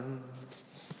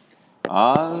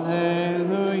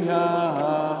Alleluia,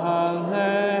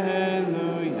 alleluia,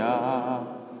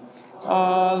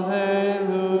 alleluia.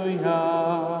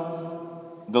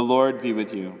 The Lord be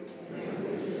with you.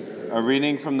 A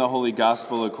reading from the Holy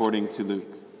Gospel according to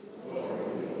Luke.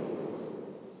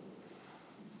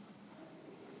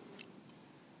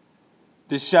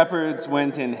 The shepherds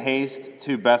went in haste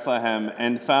to Bethlehem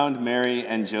and found Mary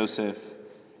and Joseph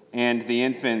and the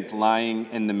infant lying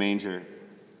in the manger.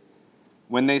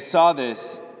 When they saw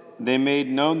this, they made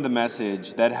known the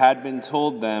message that had been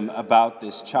told them about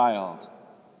this child.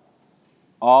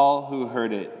 All who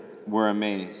heard it were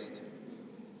amazed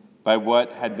by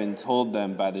what had been told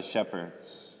them by the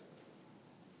shepherds.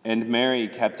 And Mary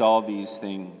kept all these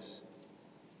things,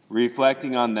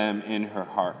 reflecting on them in her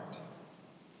heart.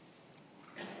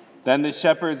 Then the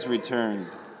shepherds returned,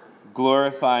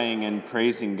 glorifying and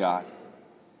praising God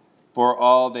for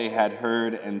all they had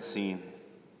heard and seen,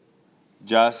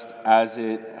 just as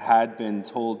it had been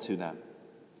told to them.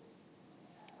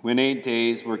 When 8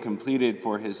 days were completed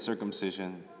for his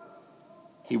circumcision,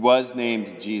 he was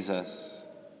named Jesus,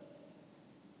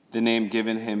 the name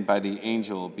given him by the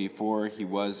angel before he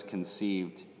was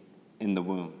conceived in the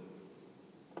womb.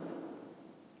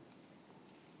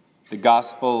 The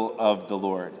Gospel of the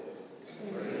Lord.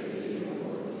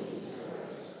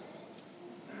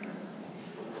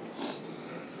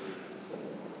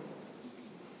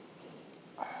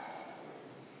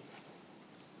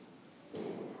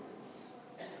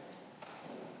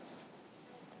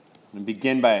 And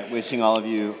begin by wishing all of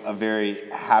you a very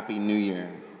happy new year.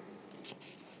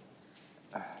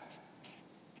 I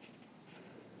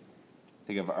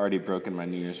think I've already broken my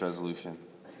New Year's resolution.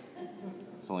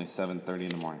 It's only 7:30 in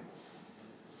the morning.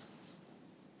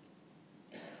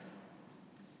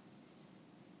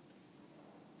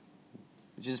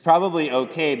 Which is probably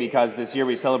okay because this year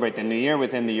we celebrate the New Year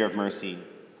within the Year of Mercy.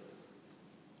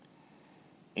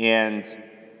 And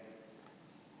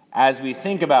as we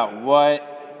think about what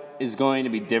is going to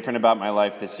be different about my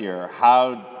life this year,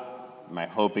 how am I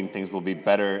hoping things will be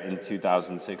better in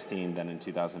 2016 than in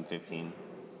 2015?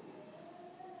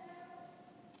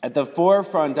 At the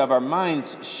forefront of our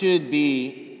minds should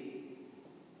be,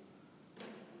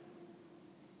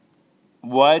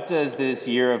 what does this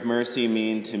year of mercy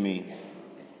mean to me?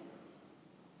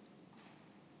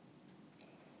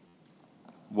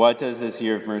 What does this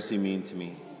year of mercy mean to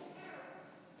me?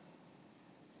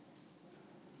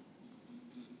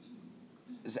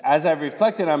 As I've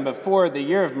reflected on before, the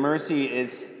year of mercy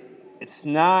it's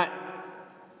not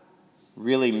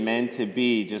really meant to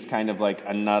be just kind of like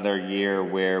another year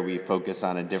where we focus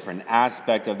on a different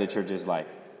aspect of the church's life.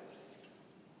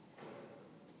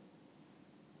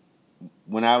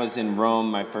 When I was in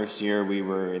Rome, my first year, we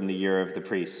were in the year of the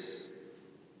priests.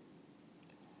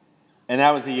 And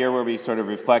that was a year where we sort of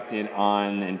reflected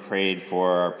on and prayed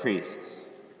for our priests.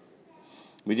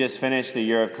 We just finished the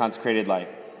year of consecrated life,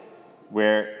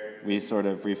 where we sort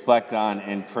of reflect on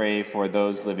and pray for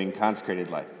those living consecrated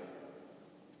life.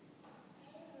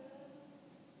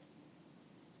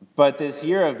 But this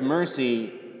year of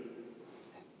mercy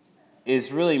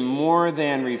is really more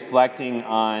than reflecting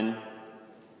on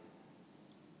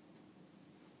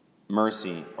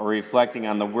mercy or reflecting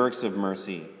on the works of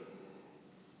mercy.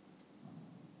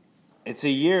 It's a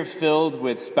year filled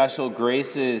with special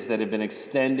graces that have been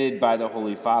extended by the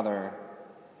Holy Father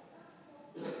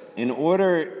in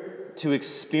order to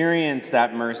experience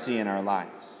that mercy in our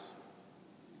lives.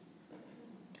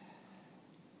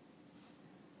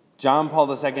 John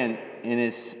Paul II, in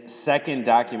his second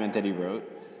document that he wrote,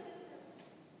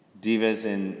 Dives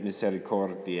in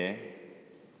Misericordiae,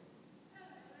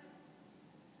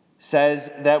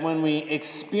 says that when we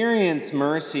experience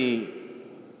mercy,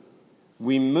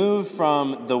 we move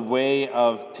from the way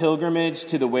of pilgrimage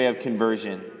to the way of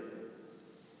conversion.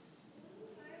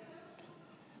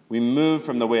 We move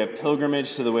from the way of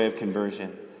pilgrimage to the way of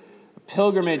conversion.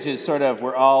 Pilgrimage is sort of,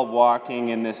 we're all walking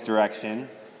in this direction.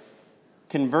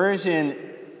 Conversion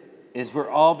is we're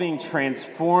all being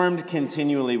transformed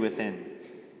continually within.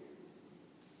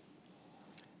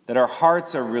 That our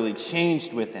hearts are really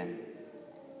changed within.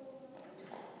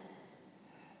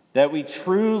 That we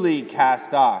truly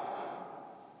cast off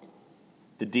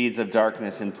the deeds of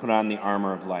darkness and put on the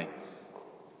armor of light.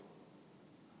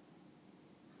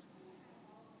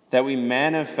 That we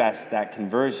manifest that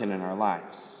conversion in our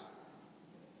lives.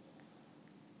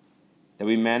 That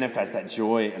we manifest that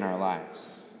joy in our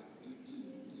lives.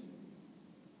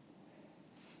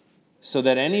 So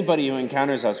that anybody who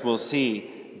encounters us will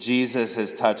see Jesus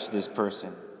has touched this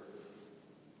person.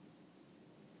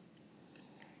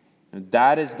 And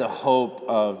that is the hope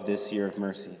of this year of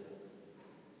mercy.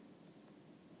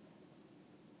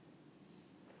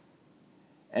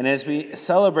 And as we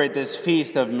celebrate this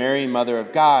feast of Mary, Mother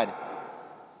of God,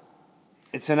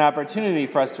 it's an opportunity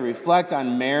for us to reflect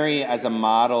on Mary as a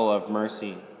model of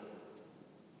mercy.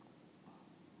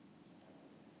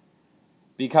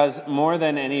 Because more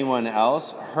than anyone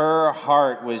else, her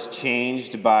heart was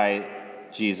changed by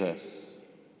Jesus.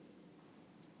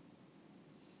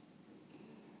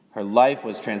 Her life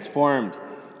was transformed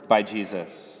by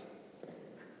Jesus.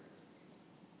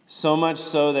 So much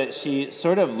so that she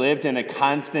sort of lived in a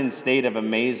constant state of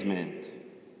amazement.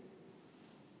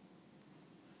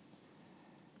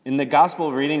 In the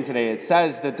gospel reading today, it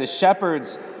says that the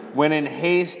shepherds went in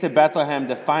haste to Bethlehem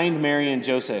to find Mary and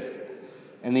Joseph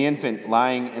and the infant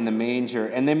lying in the manger,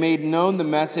 and they made known the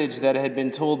message that had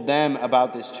been told them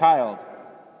about this child.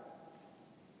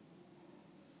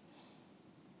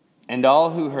 And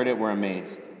all who heard it were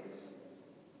amazed.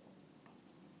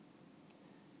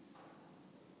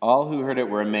 All who heard it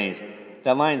were amazed.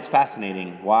 That line's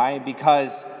fascinating. Why?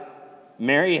 Because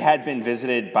Mary had been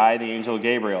visited by the angel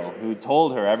Gabriel, who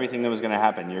told her everything that was going to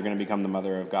happen. You're going to become the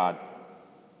mother of God.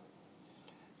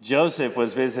 Joseph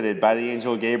was visited by the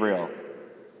angel Gabriel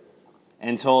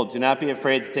and told, do not be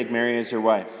afraid to take Mary as your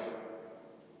wife.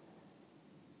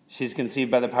 She's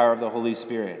conceived by the power of the Holy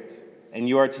Spirit, and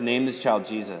you are to name this child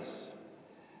Jesus.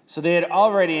 So they had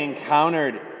already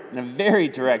encountered in a very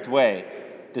direct way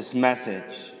this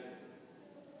message.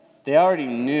 They already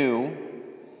knew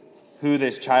who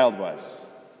this child was.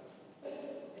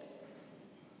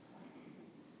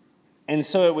 And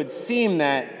so it would seem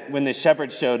that when the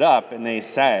shepherds showed up and they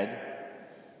said,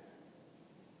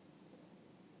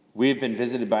 we've been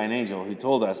visited by an angel who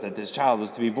told us that this child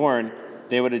was to be born,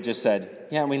 they would have just said,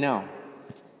 yeah, we know.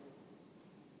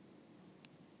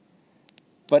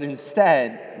 But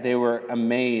instead, they were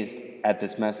amazed at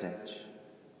this message.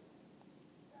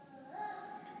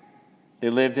 They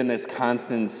lived in this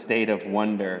constant state of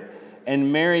wonder.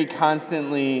 And Mary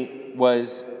constantly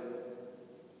was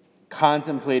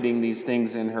contemplating these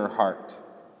things in her heart,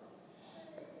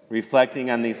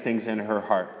 reflecting on these things in her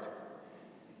heart.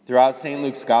 Throughout St.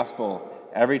 Luke's gospel,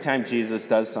 every time Jesus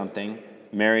does something,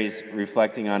 Mary's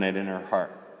reflecting on it in her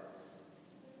heart.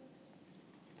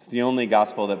 It's the only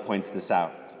gospel that points this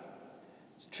out.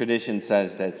 Tradition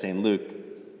says that St. Luke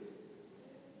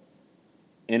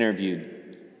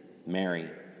interviewed Mary.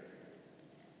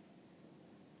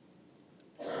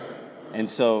 And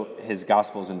so his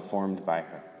gospel is informed by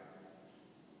her.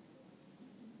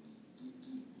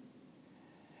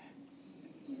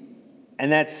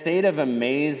 And that state of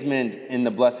amazement in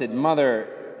the Blessed Mother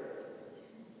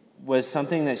was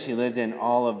something that she lived in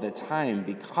all of the time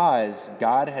because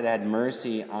God had had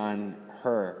mercy on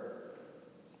her.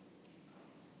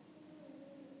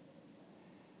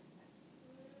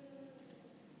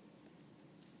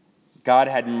 God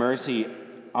had mercy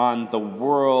on the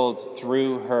world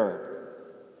through her.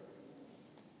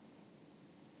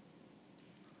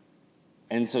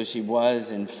 And so she was,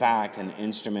 in fact, an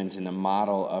instrument and a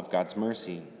model of God's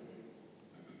mercy.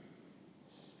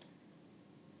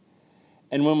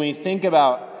 And when we think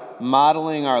about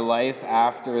modeling our life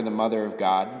after the Mother of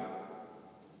God,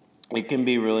 it can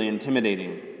be really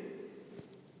intimidating.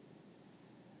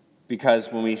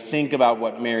 Because when we think about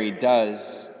what Mary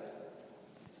does,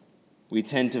 we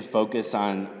tend to focus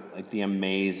on the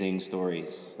amazing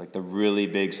stories, the really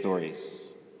big stories.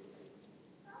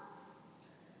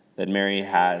 That Mary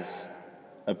has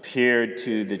appeared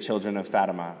to the children of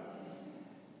Fatima,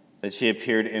 that she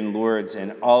appeared in Lourdes,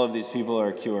 and all of these people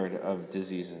are cured of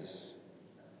diseases.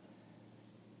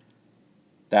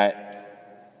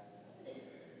 That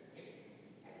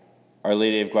Our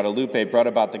Lady of Guadalupe brought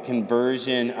about the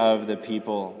conversion of the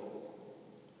people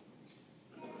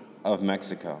of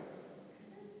Mexico.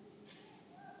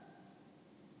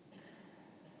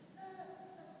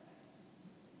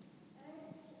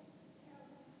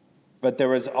 But there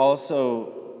was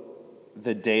also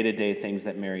the day-to-day things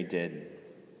that Mary did.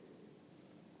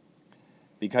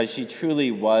 Because she truly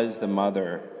was the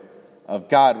mother of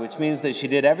God, which means that she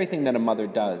did everything that a mother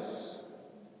does.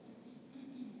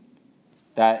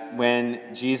 That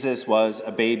when Jesus was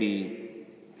a baby,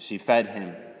 she fed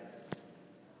him.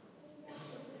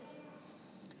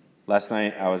 Last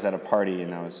night I was at a party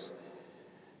and I was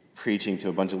preaching to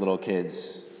a bunch of little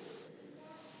kids.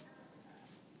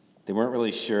 They weren't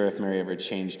really sure if Mary ever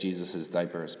changed Jesus'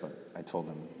 diapers, but I told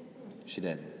them she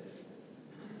did.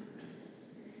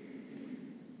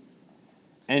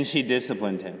 And she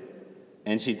disciplined him,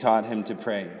 and she taught him to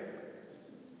pray.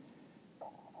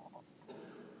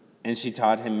 And she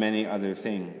taught him many other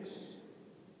things.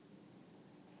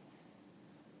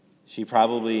 She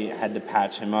probably had to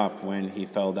patch him up when he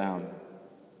fell down.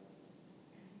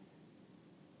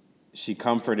 She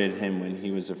comforted him when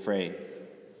he was afraid.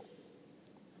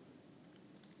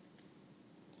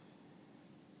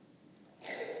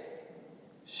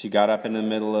 She got up in the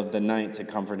middle of the night to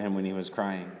comfort him when he was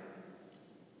crying.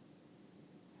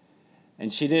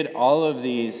 And she did all of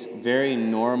these very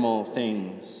normal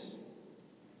things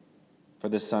for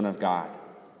the Son of God.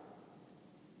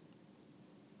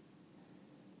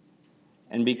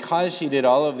 And because she did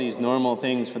all of these normal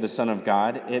things for the Son of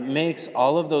God, it makes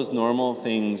all of those normal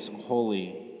things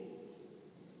holy.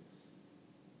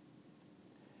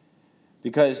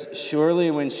 Because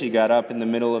surely when she got up in the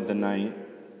middle of the night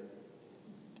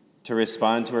to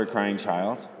respond to her crying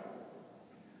child,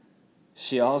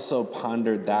 she also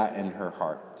pondered that in her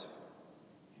heart.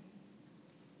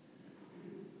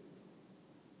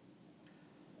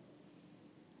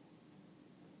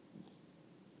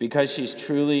 Because she's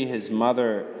truly his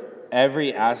mother,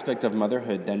 every aspect of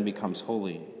motherhood then becomes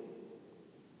holy.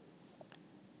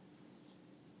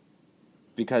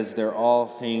 Because they're all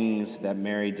things that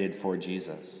Mary did for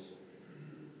Jesus.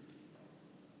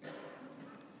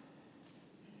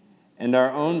 And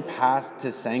our own path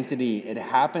to sanctity, it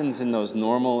happens in those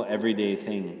normal, everyday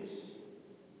things.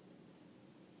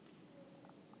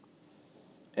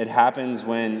 It happens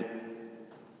when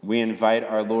we invite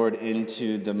our Lord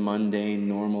into the mundane,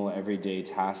 normal, everyday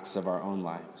tasks of our own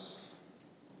lives.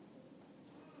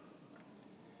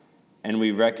 And we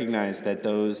recognize that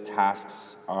those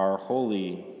tasks are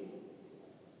holy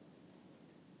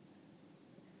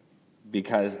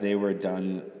because they were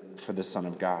done for the Son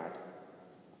of God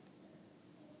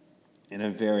in a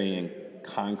very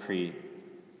concrete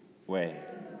way.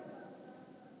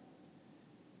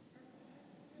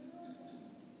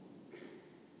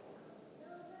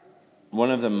 One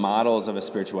of the models of a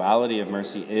spirituality of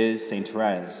mercy is Saint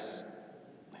Therese,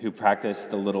 who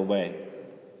practiced the little way.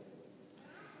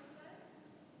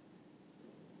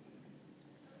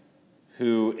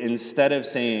 Who, instead of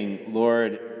saying,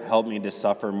 Lord, help me to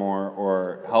suffer more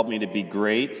or help me to be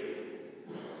great,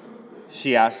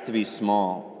 she asked to be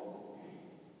small,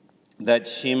 that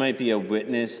she might be a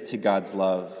witness to God's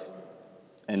love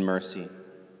and mercy,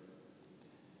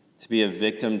 to be a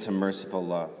victim to merciful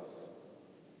love.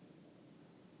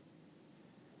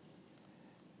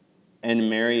 And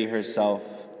Mary herself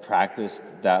practiced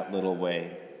that little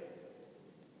way.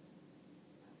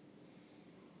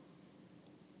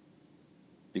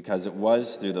 Because it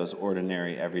was through those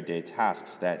ordinary, everyday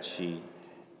tasks that she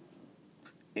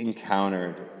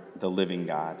encountered the living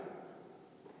God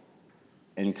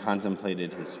and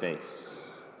contemplated his face.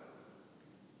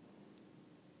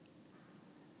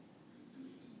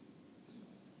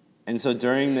 And so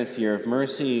during this year of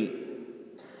mercy,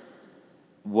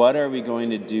 what are we going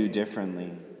to do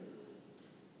differently?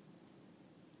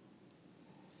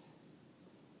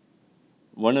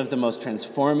 One of the most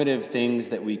transformative things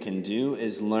that we can do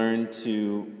is learn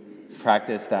to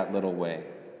practice that little way.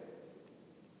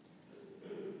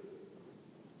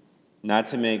 Not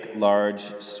to make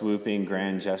large, swooping,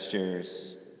 grand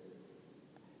gestures,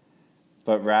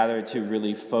 but rather to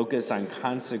really focus on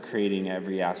consecrating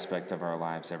every aspect of our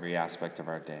lives, every aspect of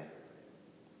our day.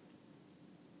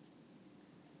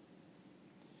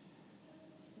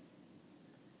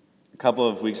 A couple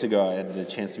of weeks ago, I had the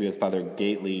chance to be with Father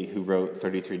Gately, who wrote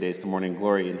 33 Days to Morning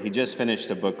Glory, and he just finished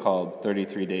a book called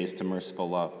 33 Days to Merciful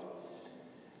Love.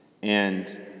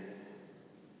 And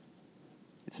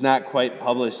it's not quite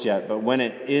published yet, but when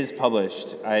it is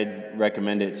published, I'd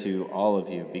recommend it to all of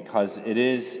you because it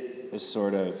is a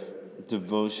sort of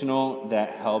devotional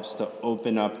that helps to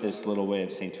open up this little way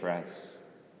of Saint Therese.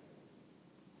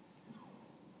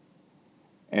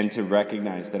 And to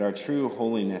recognize that our true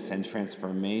holiness and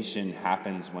transformation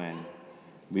happens when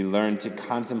we learn to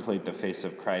contemplate the face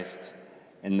of Christ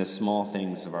in the small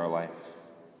things of our life.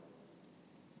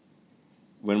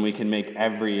 When we can make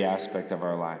every aspect of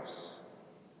our lives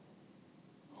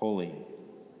holy.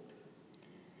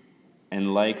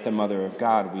 And like the Mother of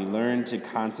God, we learn to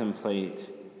contemplate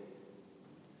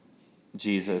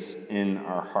Jesus in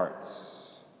our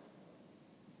hearts.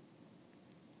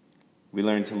 We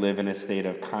learn to live in a state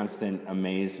of constant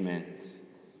amazement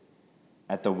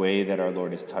at the way that our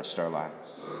Lord has touched our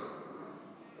lives.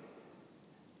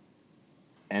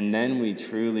 And then we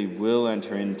truly will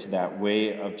enter into that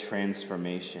way of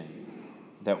transformation,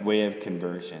 that way of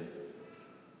conversion.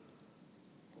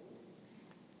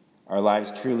 Our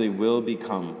lives truly will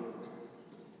become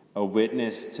a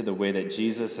witness to the way that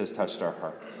Jesus has touched our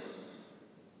hearts.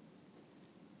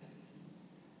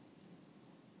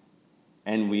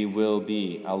 And we will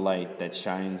be a light that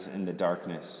shines in the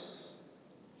darkness,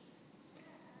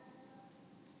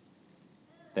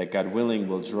 that God willing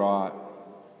will draw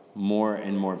more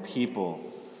and more people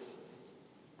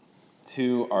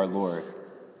to our Lord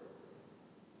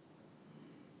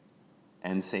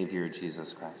and Savior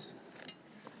Jesus Christ.